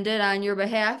intended on your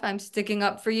behalf. I'm sticking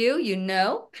up for you,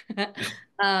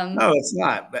 um, No, it's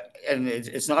not. But and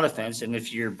it's not offense. And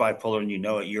if you're bipolar and you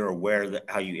know it, you're aware that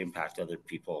how you impact other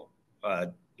people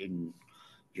in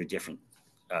your different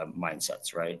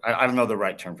mindsets, right? I don't know the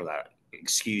right term for that.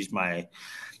 Excuse my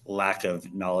lack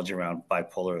of knowledge around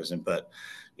bipolarism, but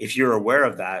if you're aware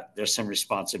of that, there's some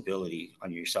responsibility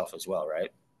on yourself as well, right?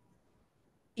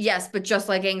 Yes, but just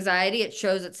like anxiety, it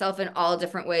shows itself in all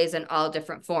different ways and all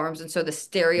different forms. And so the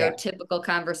Yeah, stereotypical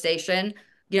conversation,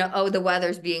 oh, the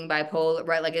weather's being bipolar,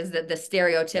 right? Like, is that the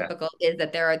yeah, stereotypical is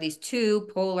that there are these two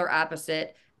polar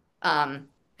opposite um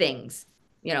things,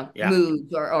 yeah.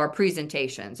 moods or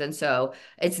presentations. And so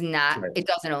it's not, Right, it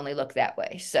doesn't only look that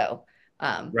way. So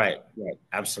right.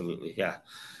 Absolutely, yeah.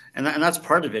 And that's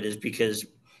part of it is because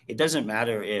it doesn't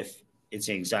matter if it's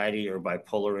anxiety or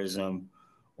bipolarism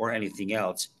or anything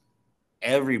else.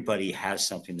 Everybody has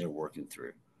something they're working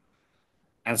through.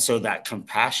 And so that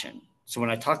compassion. So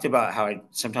when I talked about how I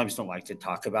sometimes don't like to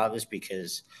talk about this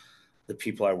because the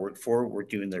people I work for were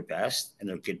doing their best and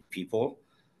they're good people,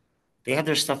 they have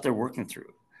their stuff they're working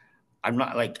through. I'm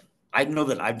not like, I know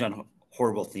that I've done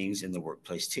horrible things in the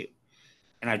workplace too.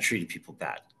 And I treated people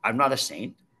bad. I'm not a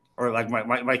saint, or like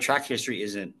my track history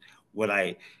isn't what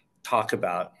I talk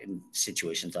about in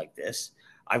situations like this.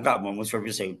 I've got moments where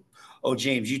people say, "Oh,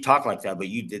 James, you talk like that, but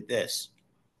you did this."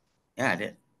 Yeah, I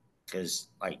did, because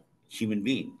like human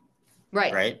being,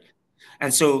 right, right?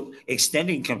 And so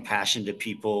extending compassion to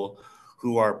people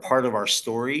who are part of our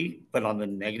story, but on the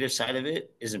negative side of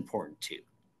it, is important too.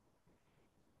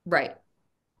 right.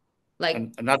 Like,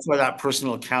 And that's why that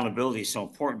personal accountability is so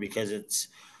important because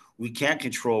we can't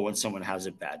control when someone has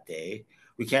a bad day.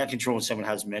 We can't control when someone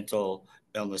has mental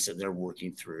illness that they're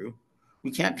working through.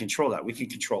 We can't control that. We can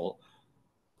control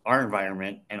our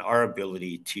environment and our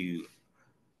ability to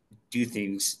do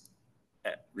things,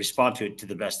 respond to it to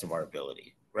the best of our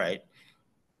ability, right?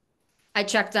 I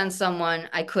checked on someone.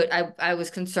 I was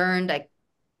concerned. I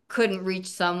couldn't reach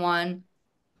someone,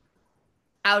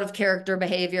 out of character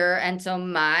behavior. And so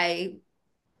my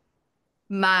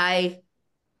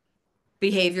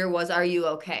behavior was, are you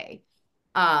okay?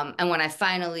 And when I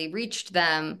finally reached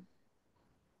them,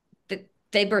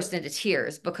 they burst into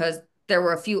tears because there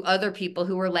were a few other people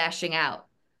who were lashing out.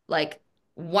 Like,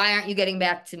 why aren't you getting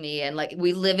back to me? And like,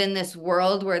 we live in this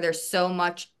world where there's so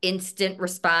much instant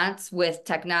response with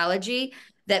technology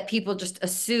that people just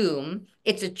assume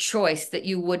it's a choice that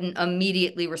you wouldn't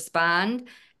immediately respond.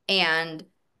 And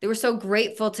they were so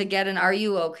grateful to get an "Are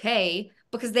you okay?"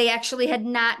 because they actually had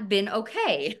not been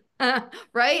okay.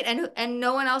 Right? And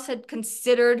no one else had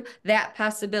considered that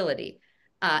possibility.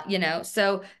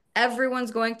 So everyone's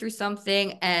going through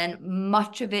something and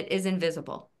much of it is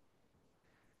invisible.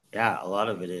 Yeah, a lot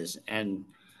of it is. And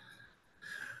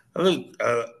I think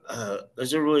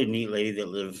there's a really neat lady that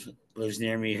lives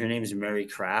near me. Her name is Mary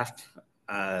Kraft.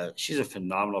 She's a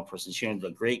phenomenal person. She owned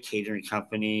a great catering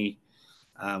company.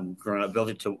 Growing up, built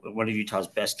it to one of Utah's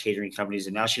best catering companies,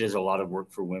 and now she does a lot of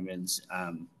work for women's,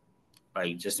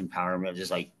 like just empowerment, just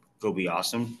like go be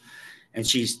awesome. And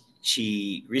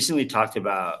she recently talked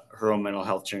about her own mental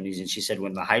health journeys, and she said,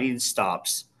 "When the hiding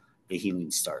stops, the healing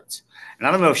starts." And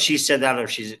I don't know if she said that or if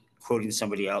she's quoting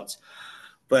somebody else,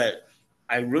 but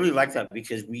I really like that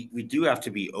because we do have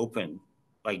to be open.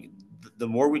 Like the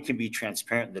more we can be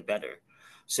transparent, the better.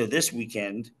 So this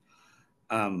weekend,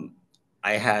 um,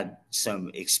 I had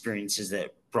some experiences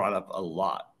that brought up a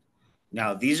lot.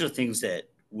 Now, these are things that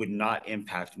would not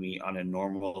impact me on a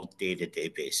normal day to day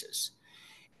basis.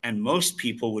 And most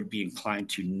people would be inclined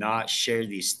to not share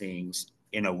these things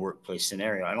in a workplace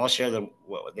scenario. And I'll share them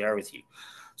what they are with you.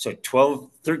 So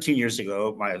 12, 13 years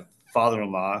ago, my father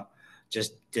in law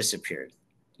just disappeared.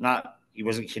 Not, he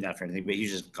wasn't kidnapped or anything, but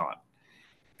he's just gone.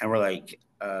 And we're like,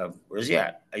 where's he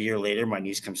at? A year later, my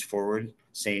niece comes forward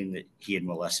saying that he had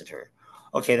molested her.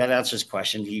 Okay, that answers the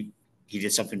question. He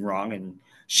did something wrong and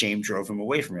shame drove him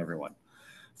away from everyone.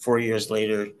 4 years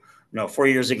later, no, 4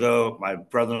 years ago, my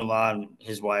brother-in-law and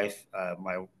his wife,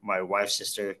 my wife's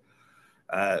sister,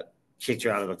 uh, kicked her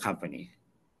out of a company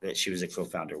that she was a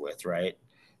co-founder with. Right?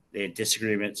 They had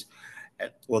disagreements.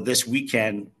 Well, this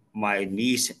weekend, my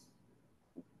niece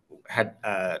had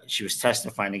she was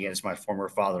testifying against my former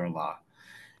father-in-law,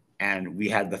 and we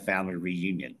had the family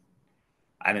reunion.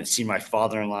 I didn't see my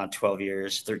father-in-law in 12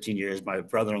 years, 13 years, my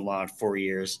brother-in-law in 4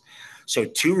 years. So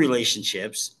two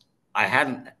relationships I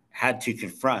hadn't had to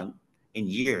confront in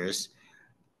years,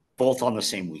 both on the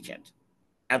same weekend,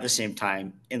 at the same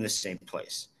time, in the same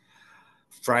place.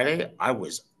 Friday, I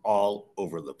was all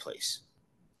over the place.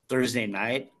 Thursday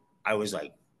night, I was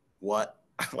like, what?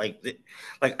 like,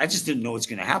 like I just didn't know what's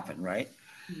going to happen, right?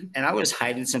 And I was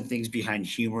hiding some things behind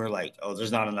humor, like, oh,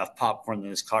 there's not enough popcorn in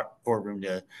this courtroom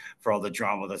to for all the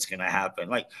drama that's going to happen.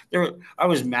 Like I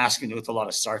was masking it with a lot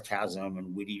of sarcasm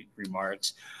and witty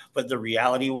remarks, but the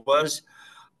reality was,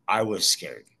 I was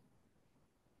scared.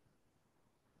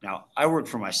 Now, I work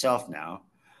for myself now,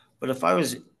 but if I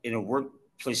was in a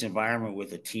workplace environment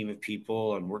with a team of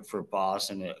people and worked for a boss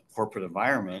in a corporate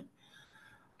environment,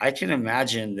 I can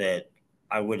imagine that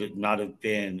I would not have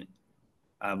been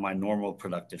my normal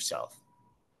productive self.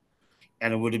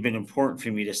 And it would have been important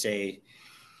for me to say,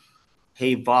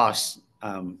 hey, boss,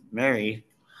 Mary,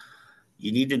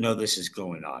 you need to know this is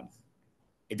going on.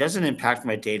 It doesn't impact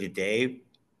my day to day,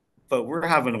 but we're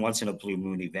having a once in a blue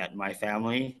moon event in my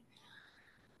family.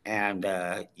 And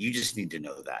you just need to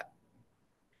know that.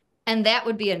 And that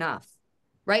would be enough,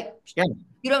 right? Yeah.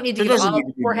 You don't need to There give doesn't need all,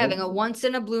 to be we're more. having a once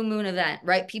in a blue moon event,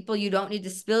 right? People, you don't need to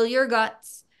spill your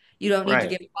guts. You don't need to Right.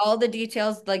 give all the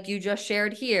details like you just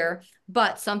shared here,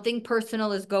 but something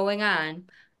personal is going on.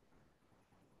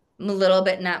 I'm a little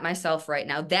bit not myself right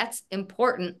now. That's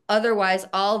important. Otherwise,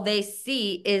 all they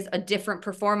see is a different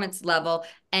performance level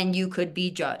and you could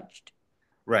be judged.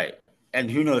 Right. And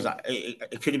who knows?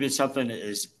 It could have been something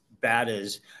as bad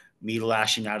as me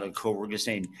lashing out at a coworker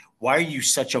saying, why are you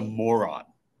such a moron?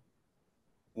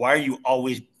 Why are you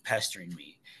always pestering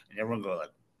me? And everyone go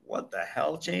like, what the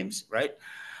hell, James? Right.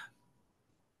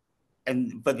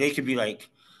 And but they could be like,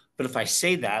 but if I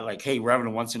say that, like, hey, we're having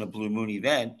a once in a blue moon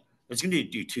event, it's going to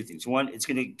do two things. One, it's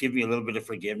going to give me a little bit of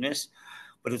forgiveness,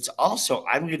 but it's also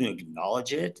I'm going to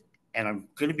acknowledge it, and I'm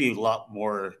going to be a lot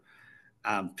more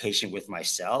patient with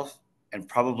myself, and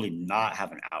probably not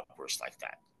have an outburst like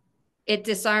that. It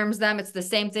disarms them. It's the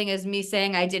same thing as me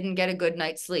saying I didn't get a good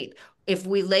night's sleep. If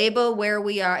we label where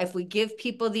we are, if we give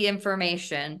people the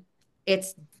information,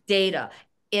 it's data.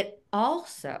 It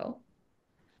also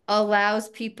allows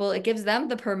people, it gives them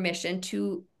the permission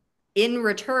to, in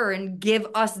return, give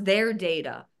us their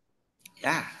data.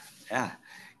 Yeah, yeah,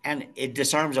 and it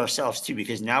disarms ourselves too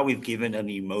because now we've given an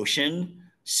emotion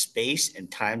space and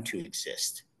time to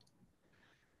exist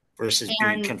versus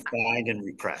being And confined and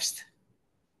repressed.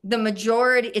 the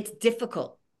majority, it's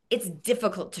difficult. It's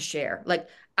difficult to share. Like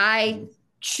I Mhm.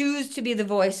 choose to be the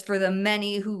voice for the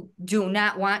many who do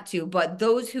not want to, but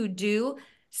those who do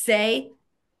say,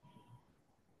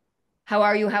 how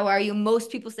are you? How are you?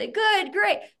 Most people say, good,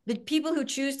 great. The people who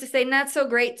choose to say, not so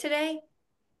great today,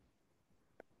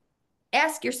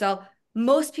 ask yourself,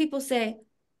 most people say,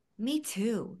 me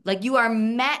too. Like you are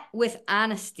met with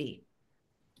honesty.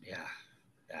 Yeah,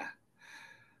 yeah,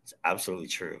 it's absolutely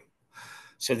true.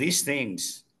 So these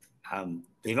things,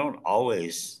 they don't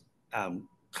always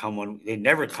come when they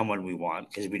never come when we want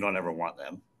because we don't ever want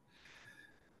them,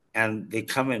 and they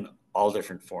come in all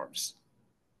different forms.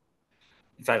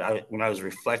 In fact, when I was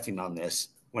reflecting on this,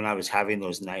 when I was having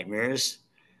those nightmares,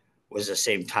 was the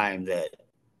same time that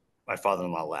my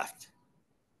father-in-law left,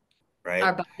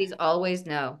 Our right? bodies always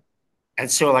know. And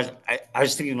so, like, I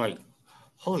was thinking, like,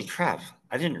 holy crap,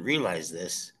 I didn't realize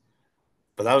this.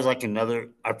 But that was like another.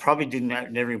 I probably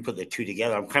didn't never even put the two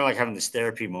together. I'm kind of like having this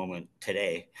therapy moment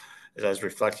today, as I was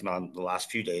reflecting on the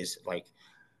last few days. Like,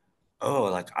 oh,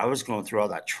 like I was going through all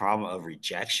that trauma of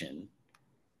rejection,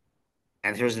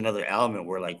 and here's another element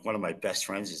where like one of my best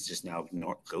friends is just now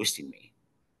ghosting me,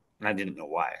 and I didn't know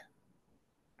why.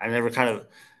 I never kind of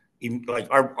like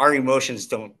our emotions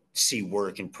don't see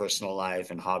work and personal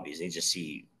life and hobbies; they just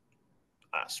see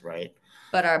us, right?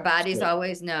 But our bodies So,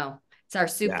 always know. It's our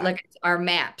soup, yeah, like it's our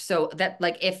map. So that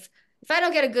like if I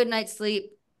don't get a good night's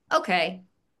sleep, okay.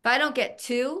 If I don't get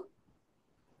two,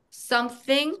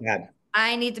 something yeah,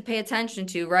 I need to pay attention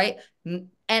to, right?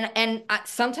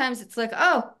 Sometimes it's like,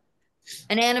 oh,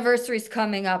 an anniversary is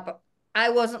coming up. I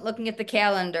wasn't looking at the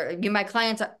calendar. My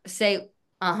clients say,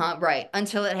 uh-huh, right,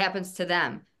 until it happens to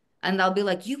them. And they'll be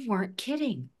like, you weren't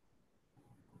kidding.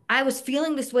 I was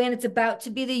feeling this way and it's about to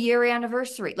be the year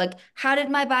anniversary. Like, how did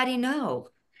my body know?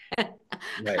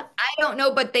 right. I don't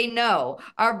know, but they know.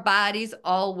 Our bodies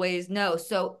always know.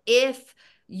 So if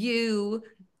you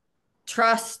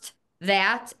trust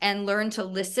that and learn to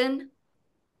listen,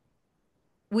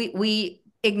 we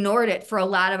ignored it for a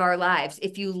lot of our lives.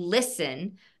 If you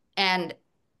listen and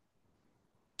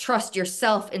trust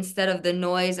yourself instead of the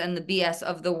noise and the BS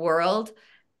of the world,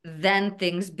 then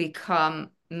things become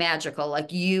magical.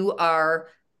 Like you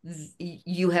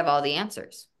have all the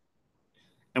answers.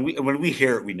 And when we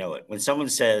hear it, we know it. When someone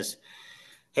says,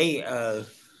 "Hey,"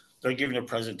 they're giving a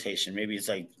presentation. Maybe it's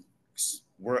like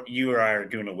you or I are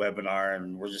doing a webinar,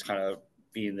 and we're just kind of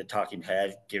being the talking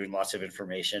head, giving lots of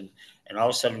information, and all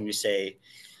of a sudden we say,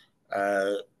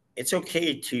 uh, "It's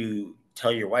okay to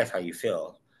tell your wife how you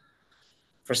feel."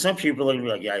 For some people, they're gonna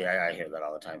be like, "Yeah, yeah, yeah, I hear that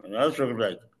all the time," and others are gonna be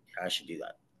like, "Yeah, I should do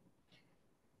that."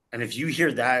 And if you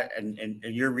hear that and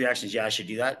your reaction is, "Yeah, I should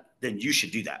do that," then you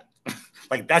should do that.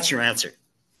 Like that's your answer,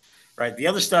 Right. The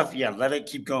other stuff, yeah, let it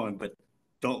keep going, but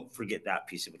don't forget that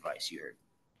piece of advice you heard.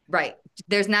 Right.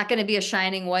 There's not going to be a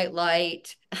shining white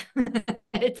light.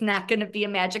 It's not going to be a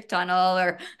magic tunnel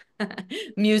or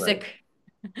music.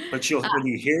 Right. But when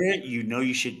you hear it, you know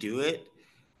you should do it.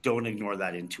 Don't ignore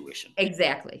that intuition.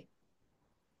 Exactly.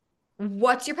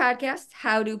 What's your podcast?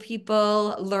 How do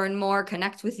people learn more,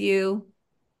 connect with you?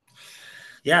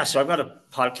 Yeah, so I've got a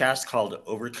podcast called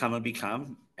Overcome and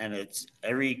Become, and it's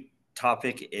every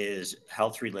topic is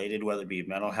health related, whether it be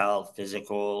mental health,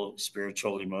 physical,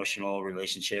 spiritual, emotional,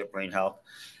 relationship, brain health.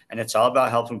 And it's all about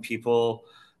helping people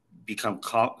become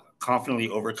confidently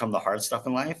overcome the hard stuff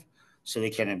in life so they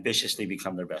can ambitiously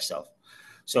become their best self.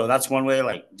 So that's one way,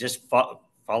 like just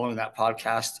following that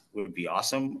podcast would be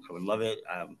awesome. I would love it.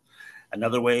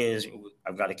 Another way is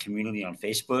I've got a community on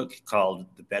Facebook called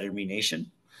the Better Me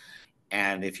Nation.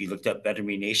 And if you looked up Better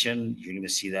Me Nation, you're going to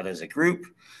see that as a group.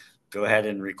 Go ahead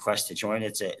and request to join.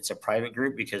 It's a private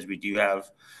group because we do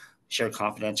share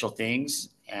confidential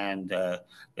things. And the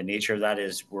nature of that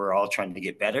is we're all trying to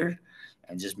get better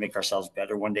and just make ourselves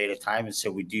better one day at a time. And so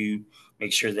we do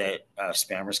make sure that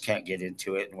spammers can't get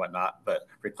into it and whatnot. But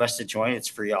request to join. It's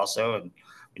free also. And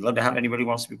we'd love to have anybody who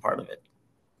wants to be part of it.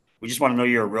 We just want to know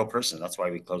you're a real person. That's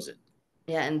why we close it.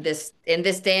 Yeah, in this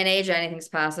day and age, anything's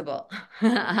possible.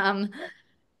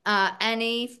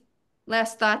 Any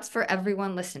last thoughts for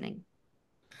everyone listening?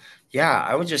 Yeah,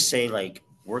 I would just say like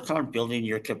work on building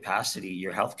your capacity,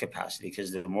 your health capacity,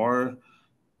 because the more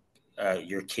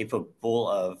you're capable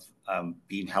of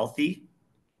being healthy,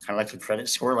 kind of like a credit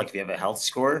score, like if you have a health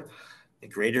score, the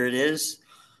greater it is.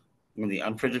 When the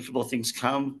unpredictable things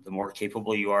come, the more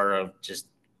capable you are of just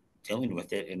dealing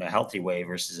with it in a healthy way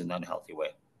versus an unhealthy way.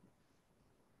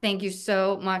 Thank you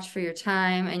so much for your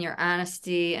time and your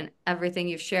honesty and everything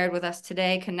you've shared with us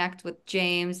today. Connect with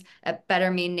James at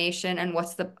Better Me Nation. And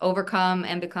what's the Overcome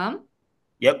and Become?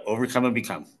 Yep, Overcome and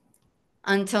Become.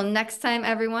 Until next time,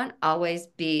 everyone, always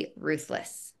be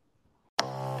ruthless.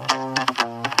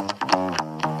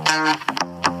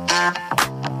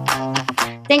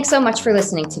 Thanks so much for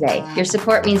listening today. Your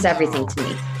support means everything to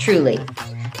me, truly.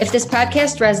 If this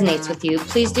podcast resonates with you,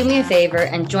 please do me a favor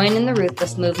and join in the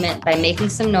Ruthless movement by making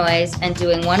some noise and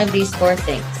doing one of these 4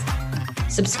 things.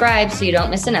 Subscribe so you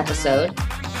don't miss an episode.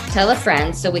 Tell a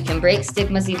friend so we can break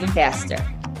stigmas even faster.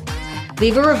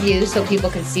 Leave a review so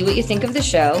people can see what you think of the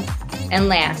show. And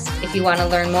last, if you want to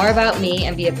learn more about me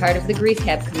and be a part of the Grief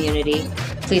Hab community,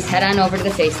 please head on over to the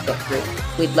Facebook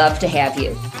group. We'd love to have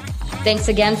you. Thanks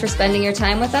again for spending your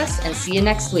time with us, and see you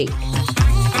next week.